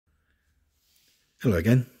Hello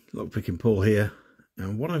again, Lockpicking Paul here,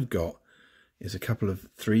 and what I've got is a couple of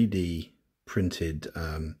 3D printed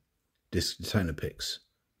disc detainer picks,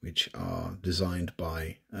 which are designed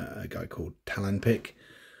by a guy called Tallans,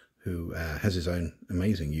 who has his own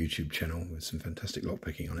amazing YouTube channel with some fantastic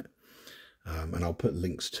lockpicking on it. And I'll put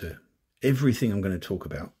links to everything I'm going to talk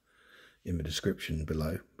about in the description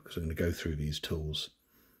below, because I'm going to go through these tools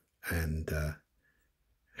and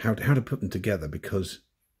how to put them together, because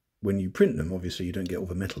when you print them, obviously you don't get all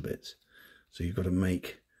the metal bits, so you've got to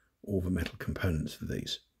make all the metal components for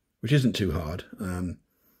these, which isn't too hard.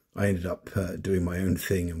 I ended up doing my own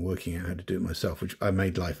thing and working out how to do it myself, which I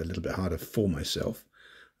made life a little bit harder for myself.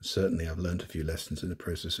 Certainly I've learned a few lessons in the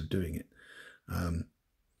process of doing it,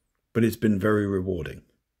 but it's been very rewarding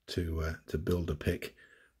to build a pick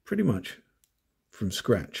pretty much from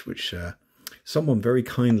scratch, which someone very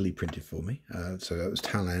kindly printed for me. So that was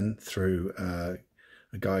Tallan through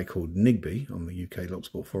a guy called Nigby on the UK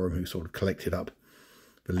Locksport forum, who sort of collected up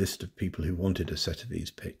the list of people who wanted a set of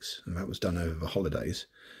these picks, and that was done over the holidays.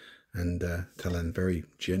 And Tallan very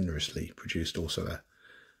generously produced also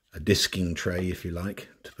a disking tray, if you like,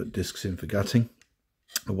 to put discs in for gutting.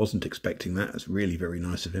 I wasn't expecting that. It's really very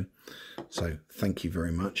nice of him, so thank you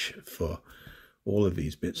very much for all of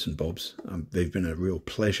these bits and bobs. They've been a real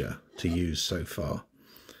pleasure to use so far,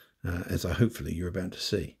 as hopefully you're about to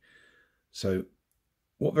see. So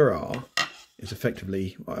what there are is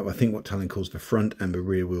effectively, I think, what Tallan calls the front and the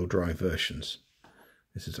rear wheel drive versions.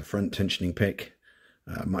 This is a front tensioning pick,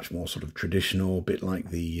 much more sort of traditional, a bit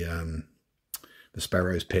like the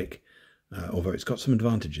Sparrow's pick, although it's got some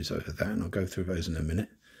advantages over that, and I'll go through those in a minute.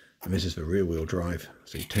 And this is the rear wheel drive,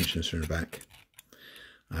 so you tension from the back.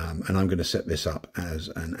 And I'm going to set this up as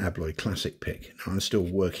an Abloy Classic pick. Now I'm still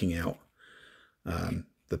working out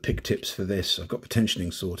the pick tips for this. I've got the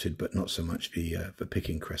tensioning sorted, but not so much the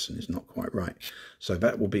picking crescent is not quite right. So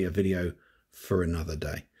that will be a video for another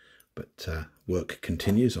day, but work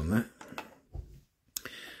continues on that.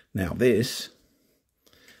 Now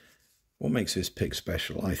what makes this pick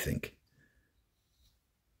special, I think,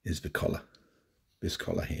 is the collar, this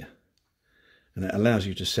collar here. And it allows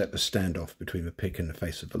you to set the standoff between the pick and the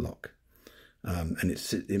face of the lock. And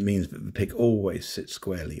it means that the pick always sits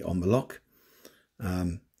squarely on the lock,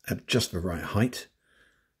 at just the right height,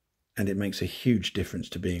 and it makes a huge difference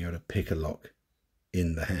to being able to pick a lock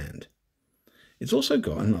in the hand. It's also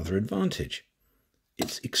got another advantage.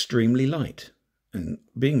 It's extremely light, and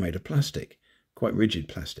being made of plastic, quite rigid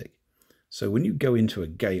plastic. So when you go into a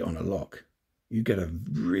gate on a lock, you get a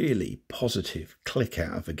really positive click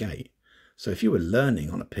out of the gate. So if you were learning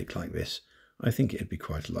on a pick like this, I think it'd be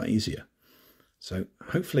quite a lot easier. So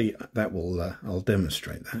hopefully that will, I'll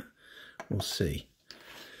demonstrate that. We'll see.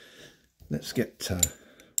 Let's get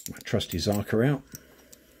my trusty Zarka out.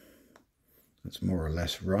 That's more or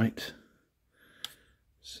less right.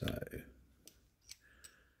 So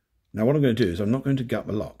now what I'm going to do is I'm not going to gut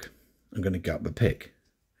the lock. I'm going to gut the pick.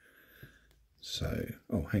 So,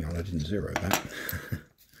 oh, hang on, I didn't zero that.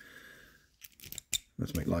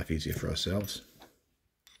 Let's make life easier for ourselves.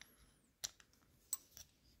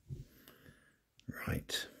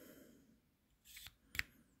 Right.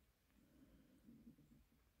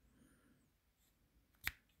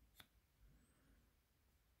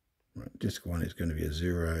 Right, disc 1 is going to be a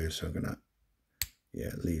 0, so I'm going to,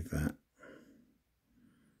 leave that.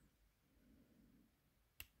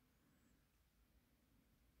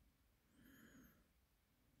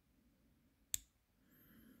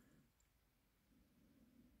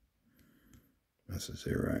 That's a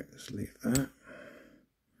 0, let's leave that.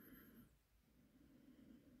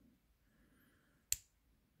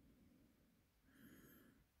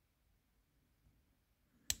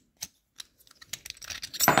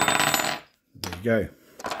 There you go.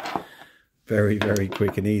 Very, very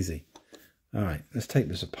quick and easy. All right, let's take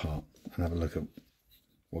this apart and have a look at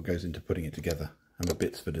what goes into putting it together and the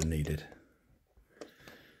bits that are needed.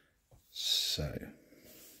 So,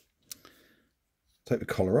 take the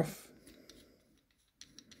collar off.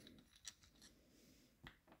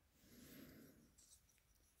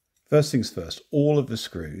 First things first, all of the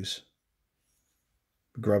screws,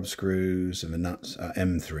 the grub screws and the nuts are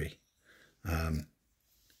M3.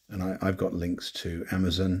 And I've got links to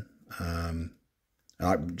Amazon,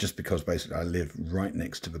 just because basically I live right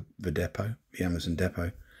next to the depot, the Amazon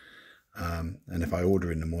depot. And if I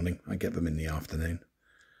order in the morning, I get them in the afternoon.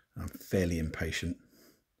 I'm fairly impatient.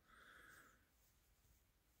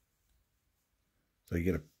 So you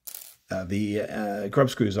get the grub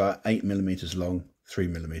screws are 8mm long,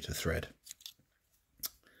 3mm thread.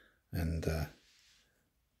 And the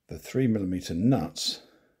 3mm nuts,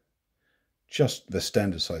 just the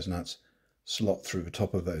standard size nuts, slot through the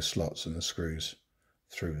top of those slots and the screws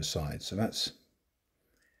through the side. So that's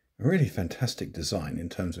a really fantastic design in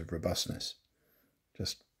terms of robustness.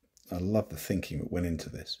 I love the thinking that went into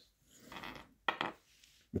this.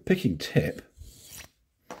 The picking tip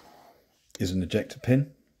is an ejector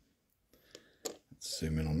pin. Let's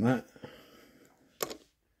zoom in on that.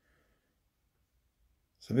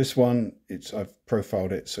 So this one, I've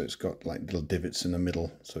profiled it so it's got like little divots in the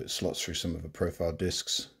middle, so it slots through some of the profile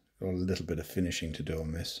discs. Got a little bit of finishing to do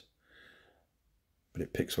on this, but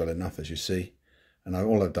it picks well enough, as you see. And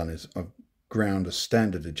all I've done is I've ground a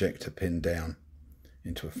standard ejector pin down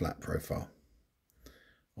into a flat profile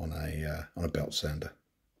on a belt sander,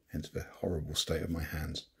 hence the horrible state of my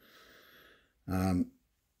hands.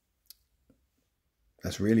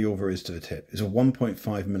 That's really all there is to the tip. It's a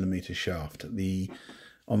 1.5mm shaft.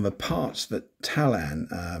 On the parts that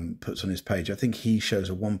Tallan puts on his page, I think he shows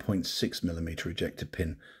a 1.6mm ejector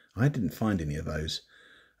pin. I didn't find any of those,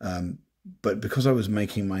 but because I was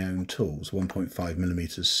making my own tools,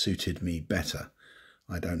 1.5mm suited me better.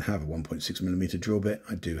 I don't have a 1.6mm drill bit.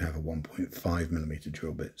 I do have a 1.5mm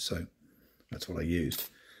drill bit, so that's what I used.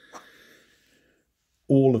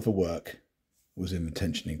 All of the work was in the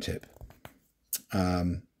tensioning tip.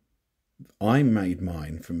 I made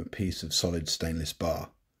mine from a piece of solid stainless bar,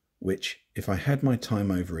 which, if I had my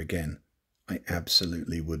time over again, I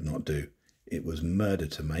absolutely would not do. It was murder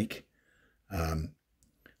to make.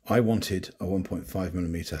 I wanted a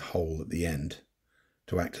 1.5mm hole at the end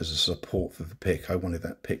to act as a support for the pick. I wanted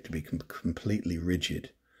that pick to be completely rigid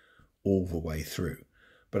all the way through.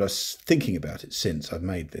 But I was thinking about it since I've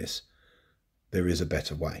made this. There is a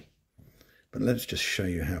better way. But let's just show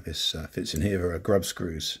you how this fits in here. There are grub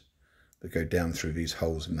screws that go down through these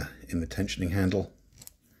holes in the tensioning handle.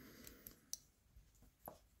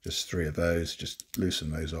 Just 3 of those, just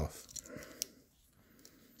loosen those off.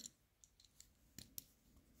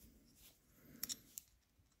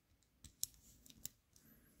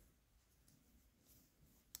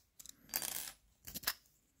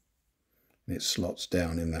 And it slots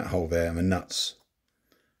down in that hole there, and the nuts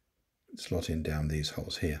slot in down these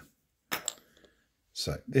holes here.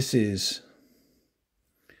 So this is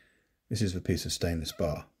the piece of stainless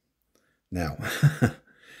bar. Now,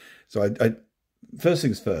 so I first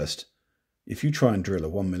things first, if you try and drill a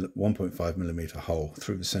 1.5mm hole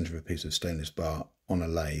through the centre of a piece of stainless bar on a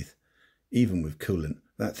lathe, even with coolant,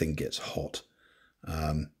 that thing gets hot.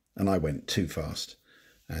 And I went too fast.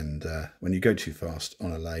 And when you go too fast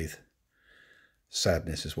on a lathe,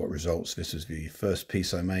 sadness is what results. This was the first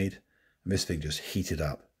piece I made, and this thing just heated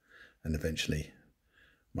up, and eventually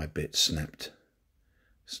my bit snapped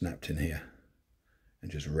in here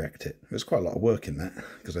and just wrecked it. There's quite a lot of work in that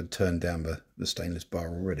because I'd turned down the stainless bar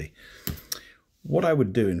already. What I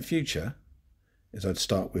would do in future is I'd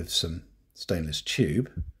start with some stainless tube,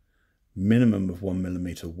 minimum of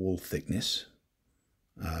 1mm wall thickness,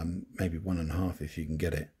 maybe 1.5 if you can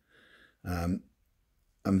get it. And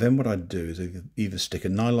then what I'd do is either stick a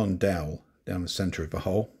nylon dowel down the centre of the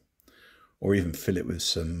hole, or even fill it with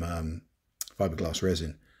some fiberglass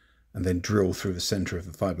resin, and then drill through the centre of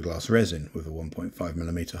the fiberglass resin with a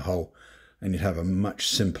 1.5mm hole, and you'd have a much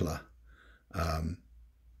simpler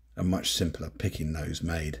picking nose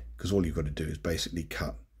made, because all you've got to do is basically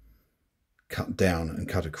cut down and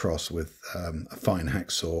cut across with a fine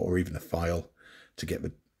hacksaw or even a file to get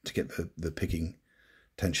the picking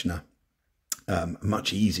tensioner. A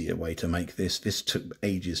much easier way to make this. This took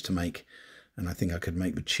ages to make, and I think I could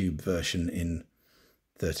make the tube version in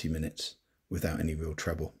 30 minutes without any real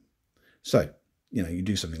trouble. So, you know, you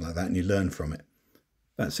do something like that and you learn from it.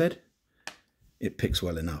 That said, it picks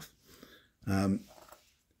well enough.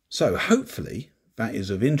 So hopefully that is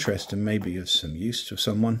of interest and maybe of some use to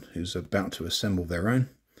someone who's about to assemble their own.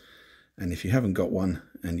 And if you haven't got one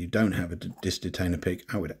and you don't have this detainer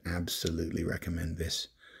pick, I would absolutely recommend this.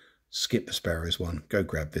 Skip the Sparrows one, go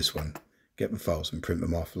grab this one, get the files and print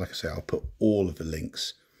them off. Like I say, I'll put all of the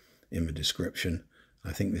links in the description.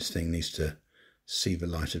 I think this thing needs to see the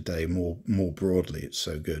light of day more broadly. It's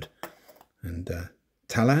so good. And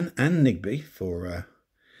Tallan and Nigby for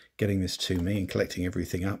getting this to me and collecting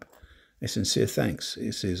everything up. A sincere thanks.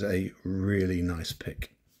 This is a really nice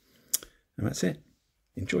pick. And that's it.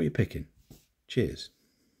 Enjoy your picking. Cheers.